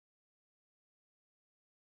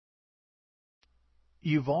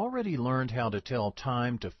You've already learned how to tell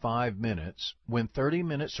time to 5 minutes when 30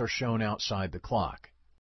 minutes are shown outside the clock.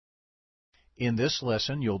 In this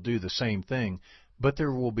lesson, you'll do the same thing, but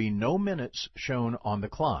there will be no minutes shown on the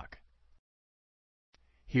clock.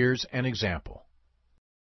 Here's an example.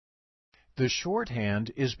 The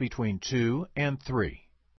shorthand is between 2 and 3.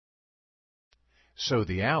 So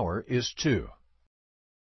the hour is 2.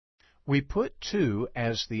 We put 2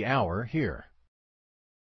 as the hour here.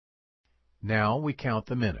 Now we count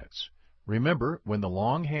the minutes. Remember, when the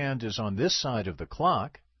longhand is on this side of the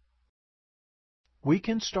clock, we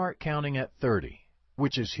can start counting at 30,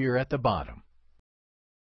 which is here at the bottom.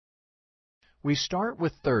 We start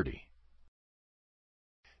with 30,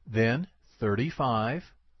 then 35,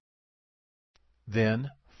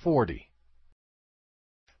 then 40.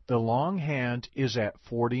 The longhand is at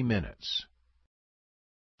 40 minutes.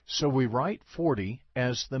 So we write 40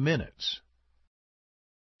 as the minutes.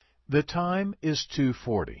 The time is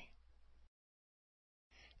 2:40.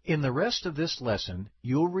 In the rest of this lesson,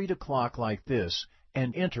 you'll read a clock like this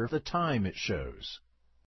and enter the time it shows.